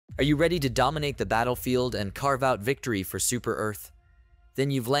Are you ready to dominate the battlefield and carve out victory for Super Earth? Then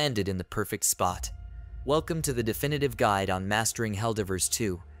you've landed in the perfect spot. Welcome to the definitive guide on mastering Helldivers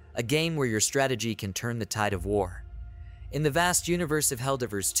 2, a game where your strategy can turn the tide of war. In the vast universe of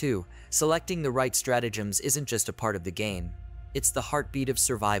Helldivers 2, selecting the right stratagems isn't just a part of the game, it's the heartbeat of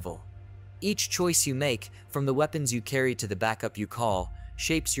survival. Each choice you make, from the weapons you carry to the backup you call,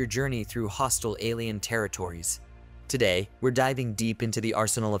 shapes your journey through hostile alien territories. Today, we're diving deep into the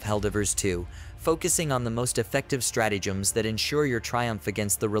arsenal of Helldivers 2, focusing on the most effective stratagems that ensure your triumph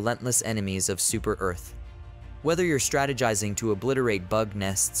against the relentless enemies of Super Earth. Whether you're strategizing to obliterate bug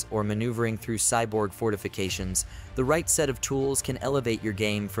nests or maneuvering through cyborg fortifications, the right set of tools can elevate your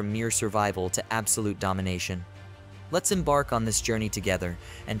game from mere survival to absolute domination. Let's embark on this journey together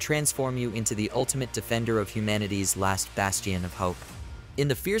and transform you into the ultimate defender of humanity's last bastion of hope. In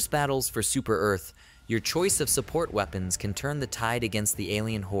the fierce battles for Super Earth, your choice of support weapons can turn the tide against the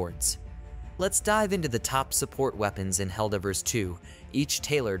alien hordes. Let's dive into the top support weapons in Helldivers 2, each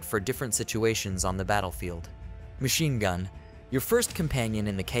tailored for different situations on the battlefield. Machine Gun. Your first companion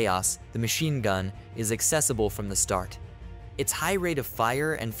in the chaos, the machine gun is accessible from the start. Its high rate of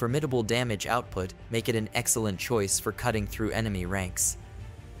fire and formidable damage output make it an excellent choice for cutting through enemy ranks.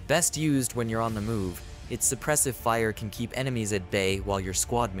 Best used when you're on the move, its suppressive fire can keep enemies at bay while your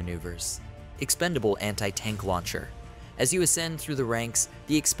squad maneuvers. Expendable Anti-Tank Launcher. As you ascend through the ranks,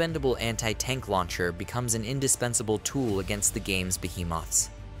 the expendable anti-tank launcher becomes an indispensable tool against the game's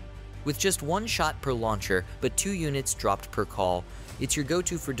behemoths. With just one shot per launcher, but 2 units dropped per call, it's your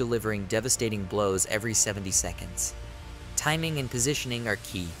go-to for delivering devastating blows every 70 seconds. Timing and positioning are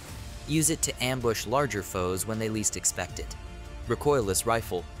key. Use it to ambush larger foes when they least expect it. Recoilless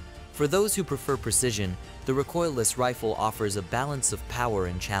Rifle. For those who prefer precision, the recoilless rifle offers a balance of power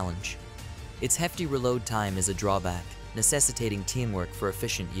and challenge. Its hefty reload time is a drawback, necessitating teamwork for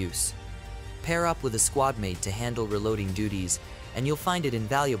efficient use. Pair up with a squad mate to handle reloading duties, and you'll find it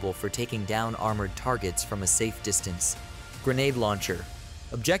invaluable for taking down armored targets from a safe distance. Grenade Launcher.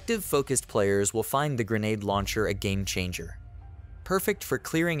 Objective-focused players will find the grenade launcher a game changer. Perfect for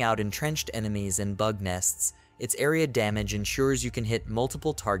clearing out entrenched enemies and bug nests, its area damage ensures you can hit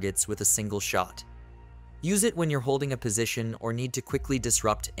multiple targets with a single shot. Use it when you're holding a position or need to quickly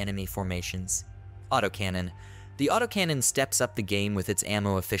disrupt enemy formations. Autocannon. The autocannon steps up the game with its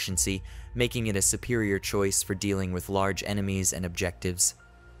ammo efficiency, making it a superior choice for dealing with large enemies and objectives.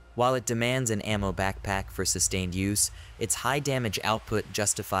 While it demands an ammo backpack for sustained use, its high damage output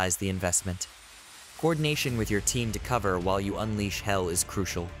justifies the investment. Coordination with your team to cover while you unleash hell is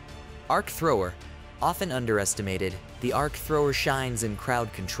crucial. Arc Thrower. Often underestimated, the Arc Thrower shines in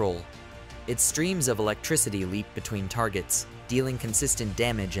crowd control. Its streams of electricity leap between targets, dealing consistent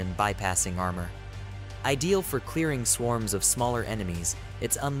damage and bypassing armor. Ideal for clearing swarms of smaller enemies,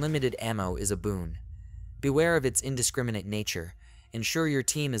 its unlimited ammo is a boon. Beware of its indiscriminate nature. Ensure your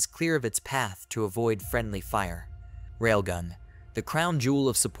team is clear of its path to avoid friendly fire. Railgun. The crown jewel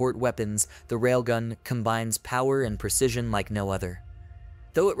of support weapons, the railgun combines power and precision like no other.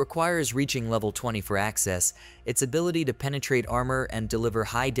 Though it requires reaching level 20 for access, its ability to penetrate armor and deliver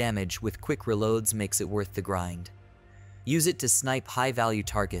high damage with quick reloads makes it worth the grind. Use it to snipe high-value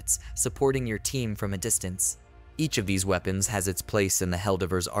targets, supporting your team from a distance. Each of these weapons has its place in the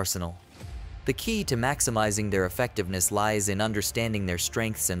Helldivers arsenal. The key to maximizing their effectiveness lies in understanding their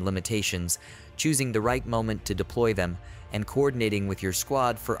strengths and limitations, choosing the right moment to deploy them, and coordinating with your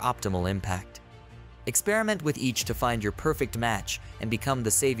squad for optimal impact. Experiment with each to find your perfect match and become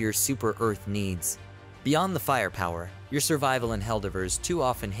the savior Super Earth needs. Beyond the firepower, your survival in Helldivers too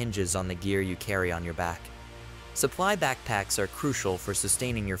often hinges on the gear you carry on your back. Supply backpacks are crucial for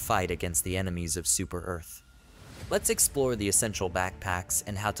sustaining your fight against the enemies of Super Earth. Let's explore the essential backpacks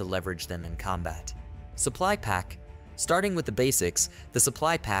and how to leverage them in combat. Supply Pack. Starting with the basics, the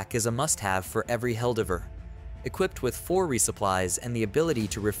Supply Pack is a must-have for every Helldiver. Equipped with 4 resupplies and the ability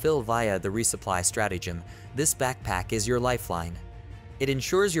to refill via the resupply stratagem, this backpack is your lifeline. It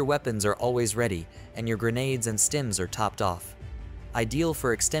ensures your weapons are always ready and your grenades and stims are topped off. Ideal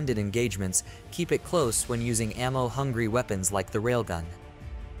for extended engagements, keep it close when using ammo-hungry weapons like the railgun.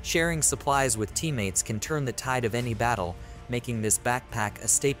 Sharing supplies with teammates can turn the tide of any battle, making this backpack a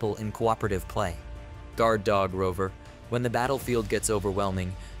staple in cooperative play. Guard Dog Rover. When the battlefield gets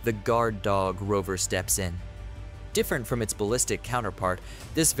overwhelming, the Guard Dog Rover steps in. Different from its ballistic counterpart,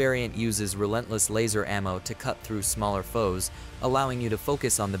 this variant uses relentless laser ammo to cut through smaller foes, allowing you to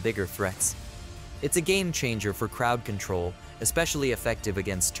focus on the bigger threats. It's a game changer for crowd control, especially effective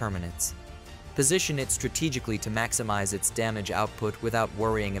against terminates. Position it strategically to maximize its damage output without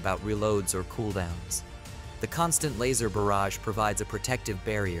worrying about reloads or cooldowns. The constant laser barrage provides a protective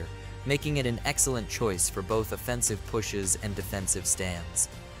barrier, making it an excellent choice for both offensive pushes and defensive stands.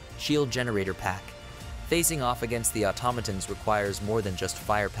 Shield Generator Pack. Facing off against the automatons requires more than just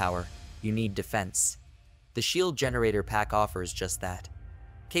firepower, you need defense. The Shield Generator Pack offers just that.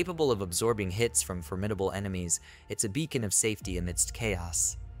 Capable of absorbing hits from formidable enemies, it's a beacon of safety amidst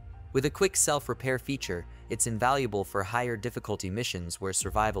chaos. With a quick self-repair feature, it's invaluable for higher difficulty missions where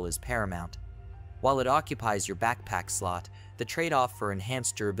survival is paramount. While it occupies your backpack slot, the trade-off for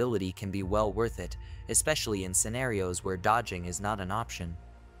enhanced durability can be well worth it, especially in scenarios where dodging is not an option.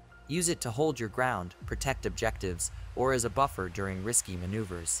 Use it to hold your ground, protect objectives, or as a buffer during risky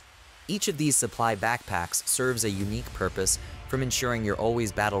maneuvers. Each of these supply backpacks serves a unique purpose, from ensuring you're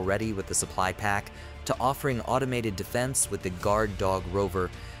always battle-ready with the supply pack, to offering automated defense with the Guard Dog Rover,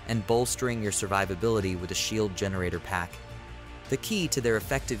 and bolstering your survivability with a Shield Generator Pack. The key to their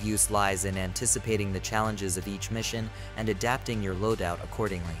effective use lies in anticipating the challenges of each mission and adapting your loadout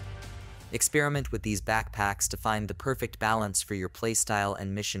accordingly. Experiment with these backpacks to find the perfect balance for your playstyle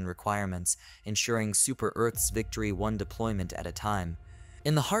and mission requirements, ensuring Super Earth's victory one deployment at a time.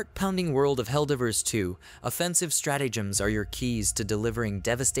 In the heart-pounding world of Helldivers 2, offensive stratagems are your keys to delivering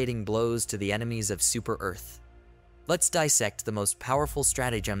devastating blows to the enemies of Super Earth. Let's dissect the most powerful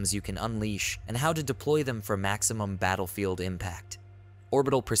stratagems you can unleash and how to deploy them for maximum battlefield impact.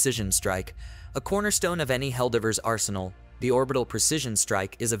 Orbital Precision Strike. A cornerstone of any Helldivers arsenal, the Orbital Precision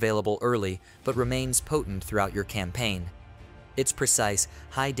Strike is available early, but remains potent throughout your campaign. Its precise,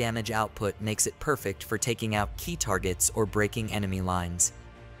 high damage output makes it perfect for taking out key targets or breaking enemy lines.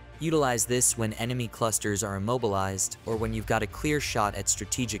 Utilize this when enemy clusters are immobilized or when you've got a clear shot at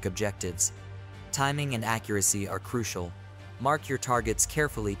strategic objectives. Timing and accuracy are crucial. Mark your targets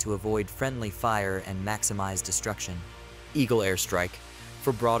carefully to avoid friendly fire and maximize destruction. Eagle Airstrike.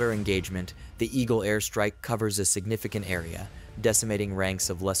 For broader engagement, the Eagle Airstrike covers a significant area, decimating ranks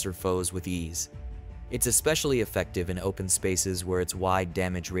of lesser foes with ease. It's especially effective in open spaces where its wide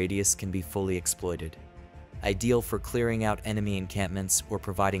damage radius can be fully exploited. Ideal for clearing out enemy encampments or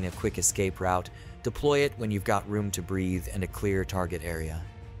providing a quick escape route, deploy it when you've got room to breathe and a clear target area.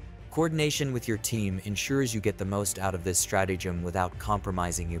 Coordination with your team ensures you get the most out of this stratagem without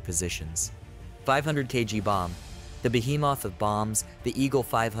compromising your positions. 500 kg Bomb. The behemoth of bombs, the Eagle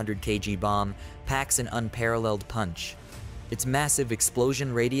 500 kg bomb, packs an unparalleled punch. Its massive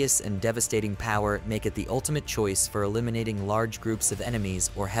explosion radius and devastating power make it the ultimate choice for eliminating large groups of enemies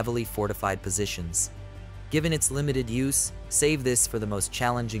or heavily fortified positions. Given its limited use, save this for the most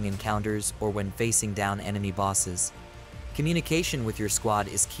challenging encounters or when facing down enemy bosses. Communication with your squad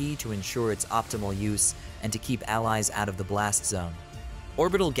is key to ensure its optimal use and to keep allies out of the blast zone.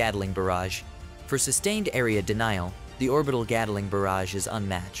 Orbital Gatling Barrage. For sustained area denial, the Orbital Gatling Barrage is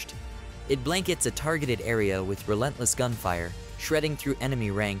unmatched. It blankets a targeted area with relentless gunfire, shredding through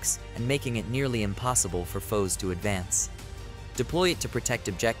enemy ranks and making it nearly impossible for foes to advance. Deploy it to protect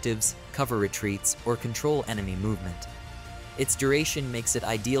objectives, cover retreats, or control enemy movement. Its duration makes it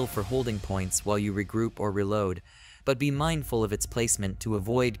ideal for holding points while you regroup or reload, but be mindful of its placement to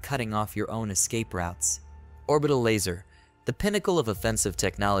avoid cutting off your own escape routes. Orbital Laser. The pinnacle of offensive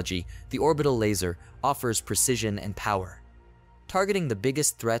technology, the Orbital Laser offers precision and power. Targeting the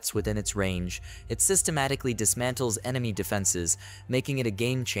biggest threats within its range, it systematically dismantles enemy defenses, making it a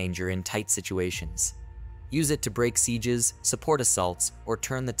game-changer in tight situations. Use it to break sieges, support assaults, or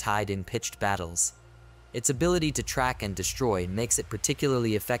turn the tide in pitched battles. Its ability to track and destroy makes it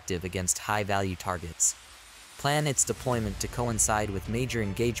particularly effective against high-value targets. Plan its deployment to coincide with major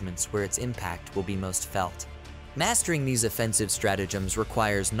engagements where its impact will be most felt. Mastering these offensive stratagems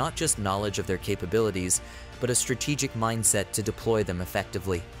requires not just knowledge of their capabilities, but a strategic mindset to deploy them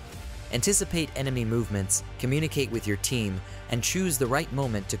effectively. Anticipate enemy movements, communicate with your team, and choose the right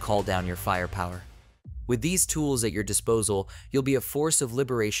moment to call down your firepower. With these tools at your disposal, you'll be a force of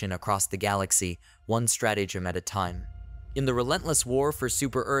liberation across the galaxy, one stratagem at a time. In the relentless war for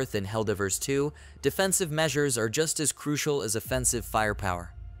Super Earth in Helldivers 2, defensive measures are just as crucial as offensive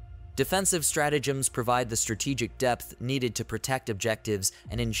firepower. Defensive stratagems provide the strategic depth needed to protect objectives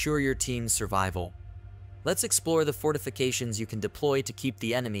and ensure your team's survival. Let's explore the fortifications you can deploy to keep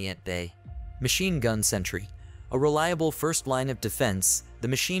the enemy at bay. Machine Gun Sentry. A reliable first line of defense, the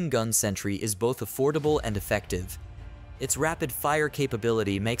Machine Gun Sentry is both affordable and effective. Its rapid fire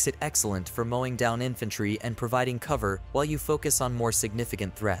capability makes it excellent for mowing down infantry and providing cover while you focus on more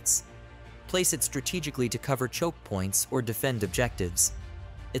significant threats. Place it strategically to cover choke points or defend objectives.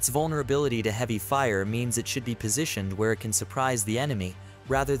 Its vulnerability to heavy fire means it should be positioned where it can surprise the enemy,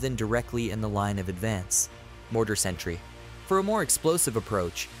 rather than directly in the line of advance. Mortar Sentry. For a more explosive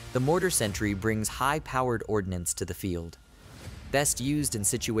approach, the mortar sentry brings high-powered ordnance to the field. Best used in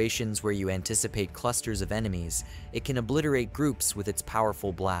situations where you anticipate clusters of enemies, it can obliterate groups with its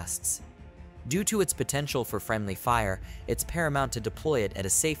powerful blasts. Due to its potential for friendly fire, it's paramount to deploy it at a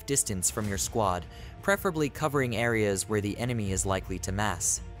safe distance from your squad, preferably covering areas where the enemy is likely to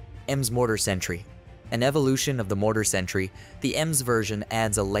mass. EMS Mortar Sentry. An evolution of the Mortar Sentry, the EMS version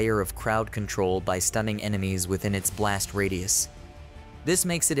adds a layer of crowd control by stunning enemies within its blast radius. This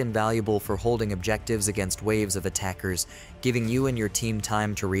makes it invaluable for holding objectives against waves of attackers, giving you and your team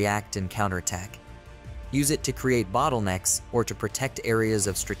time to react and counterattack. Use it to create bottlenecks or to protect areas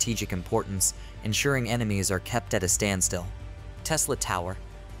of strategic importance, ensuring enemies are kept at a standstill. Tesla Tower.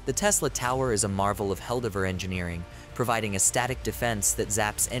 The Tesla Tower is a marvel of Helldiver engineering, providing a static defense that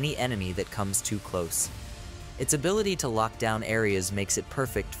zaps any enemy that comes too close. Its ability to lock down areas makes it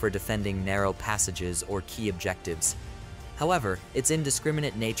perfect for defending narrow passages or key objectives. However, its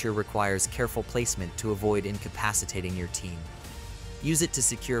indiscriminate nature requires careful placement to avoid incapacitating your team. Use it to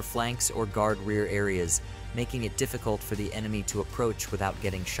secure flanks or guard rear areas, making it difficult for the enemy to approach without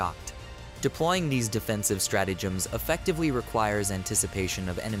getting shocked. Deploying these defensive stratagems effectively requires anticipation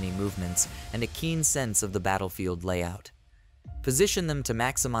of enemy movements and a keen sense of the battlefield layout. Position them to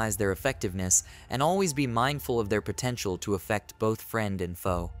maximize their effectiveness and always be mindful of their potential to affect both friend and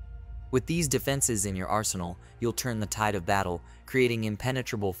foe. With these defenses in your arsenal, you'll turn the tide of battle, creating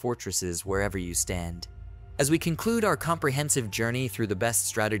impenetrable fortresses wherever you stand. As we conclude our comprehensive journey through the best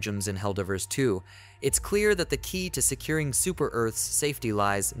stratagems in Helldivers 2, it's clear that the key to securing Super Earth's safety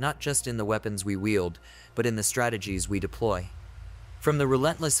lies not just in the weapons we wield, but in the strategies we deploy. From the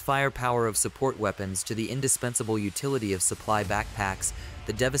relentless firepower of support weapons to the indispensable utility of supply backpacks,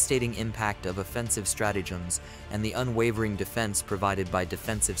 the devastating impact of offensive stratagems, and the unwavering defense provided by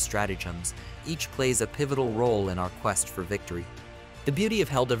defensive stratagems, each plays a pivotal role in our quest for victory. The beauty of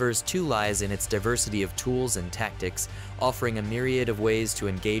Helldivers 2 lies in its diversity of tools and tactics, offering a myriad of ways to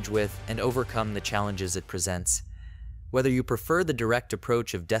engage with and overcome the challenges it presents. Whether you prefer the direct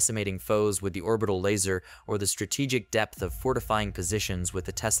approach of decimating foes with the orbital laser or the strategic depth of fortifying positions with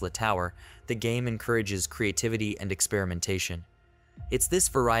the Tesla Tower, the game encourages creativity and experimentation. It's this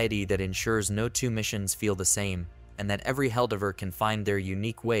variety that ensures no two missions feel the same, and that every Helldiver can find their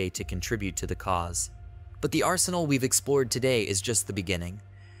unique way to contribute to the cause. But the arsenal we've explored today is just the beginning.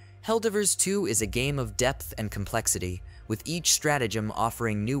 Helldivers 2 is a game of depth and complexity, with each stratagem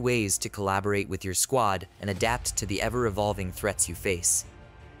offering new ways to collaborate with your squad and adapt to the ever-evolving threats you face.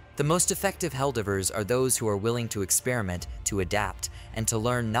 The most effective Helldivers are those who are willing to experiment, to adapt, and to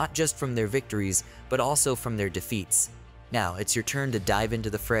learn not just from their victories, but also from their defeats. Now, it's your turn to dive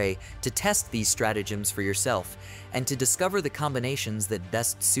into the fray, to test these stratagems for yourself, and to discover the combinations that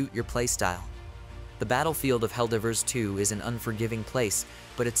best suit your playstyle. The battlefield of Helldivers 2 is an unforgiving place,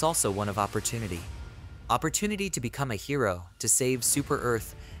 but it's also one of opportunity. Opportunity to become a hero, to save Super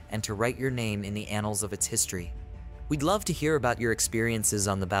Earth, and to write your name in the annals of its history. We'd love to hear about your experiences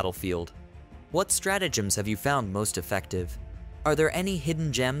on the battlefield. What stratagems have you found most effective? Are there any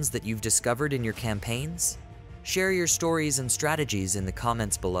hidden gems that you've discovered in your campaigns? Share your stories and strategies in the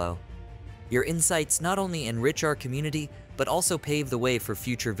comments below. Your insights not only enrich our community, but also pave the way for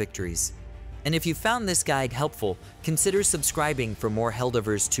future victories. And if you found this guide helpful, consider subscribing for more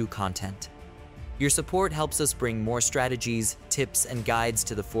Helldivers 2 content. Your support helps us bring more strategies, tips, and guides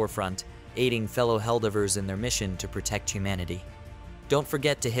to the forefront, aiding fellow Helldivers in their mission to protect humanity. Don't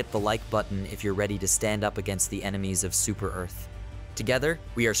forget to hit the like button if you're ready to stand up against the enemies of Super Earth. Together,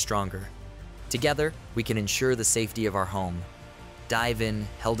 we are stronger. Together, we can ensure the safety of our home. Dive in,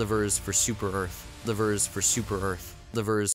 Helldivers for Super Earth, Livers for Super Earth, Livers